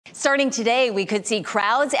Starting today, we could see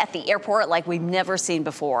crowds at the airport like we've never seen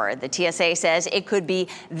before. The TSA says it could be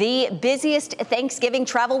the busiest Thanksgiving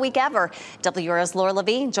travel week ever. WR's Laura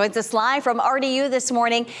Levine joins us live from RDU this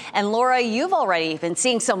morning. And Laura, you've already been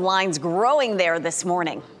seeing some lines growing there this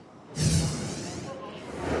morning.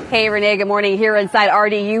 Hey, Renee, good morning. Here inside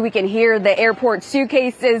RDU, we can hear the airport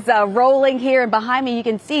suitcases rolling here. And behind me, you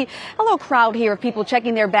can see a little crowd here of people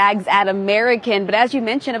checking their bags at American. But as you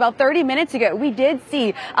mentioned, about 30 minutes ago, we did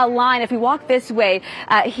see a line. If we walk this way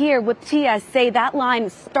here with TSA, that line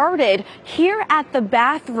started here at the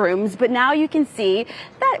bathrooms. But now you can see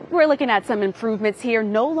that we're looking at some improvements here.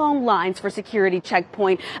 No long lines for security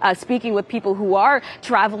checkpoint. Speaking with people who are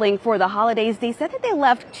traveling for the holidays, they said that they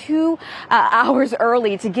left 2 hours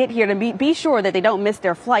early to get here to be sure that they don't miss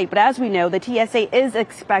their flight. But as we know, the TSA is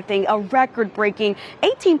expecting a record-breaking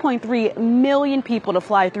 18.3 million people to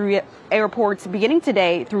fly through airports beginning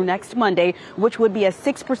today through next Monday, which would be a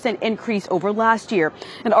 6% increase over last year.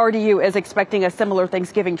 And RDU is expecting a similar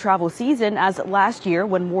Thanksgiving travel season as last year,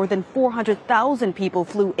 when more than 400,000 people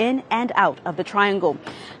flew in and out of the Triangle.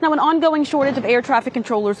 Now, an ongoing shortage of air traffic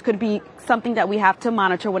controllers could be something that we have to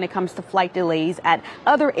monitor when it comes to flight delays at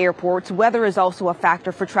other airports. Weather is also a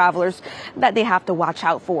factor for travelers that they have to watch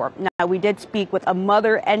out for. Now, we did speak with a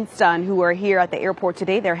mother and son who are here at the airport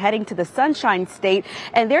today. They're heading to the Sunshine State,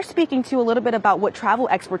 and they're speaking to a little bit about what travel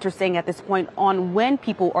experts are saying at this point on when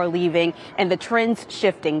people are leaving and the trends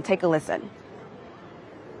shifting. Take a listen.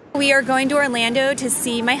 We are going to Orlando to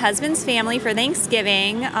see my husband's family for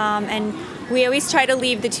Thanksgiving, and we always try to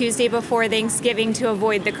leave the Tuesday before Thanksgiving to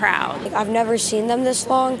avoid the crowd. I've never seen them this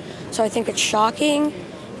long, so I think it's shocking,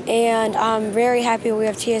 and I'm very happy we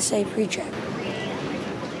have TSA pre-check.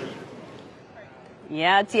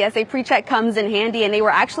 Yeah, TSA pre-check comes in handy, and they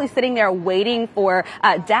were actually sitting there waiting for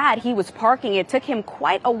Dad. He was parking. It took him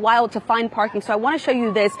quite a while to find parking. So I want to show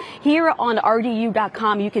you this here on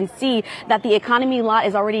RDU.com. You can see that the economy lot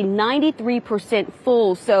is already 93%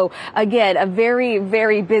 full. So again, a very,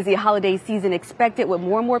 very busy holiday season expected with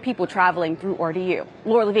more and more people traveling through RDU.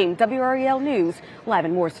 Laura Levine, WREL News, live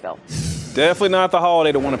in Morrisville. Definitely not the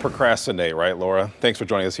holiday to want to procrastinate, right, Laura? Thanks for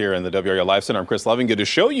joining us here in the WREL Live Center. I'm Chris Loving. Good to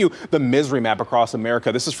show you the misery map across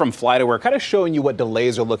America. This is from FlightAware, kind of showing you what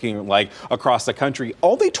delays are looking like across the country.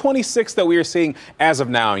 Only 26 that we are seeing as of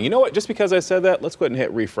now. And you know what? Just because I said that, let's go ahead and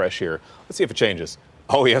hit refresh here. Let's see if it changes.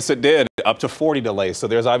 Oh, yes, it did. Up to 40 delays. So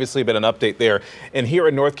there's obviously been an update there. And here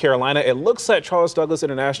in North Carolina, it looks like Charles Douglas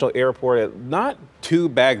International Airport, not too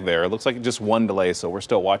bad there. It looks like just one delay. So we're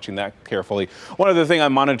still watching that carefully. One other thing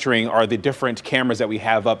I'm monitoring are the different cameras that we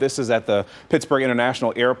have up. This is at the Pittsburgh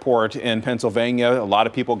International Airport in Pennsylvania. A lot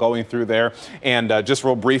of people going through there. And just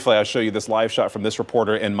real briefly, I'll show you this live shot from this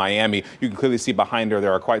reporter in Miami. You can clearly see behind her,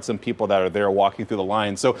 there are quite some people that are there walking through the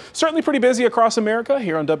line. So certainly pretty busy across America.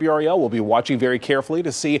 Here on WREL, we'll be watching very carefully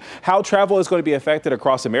to see how travel is going to be affected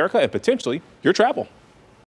across America and potentially your travel.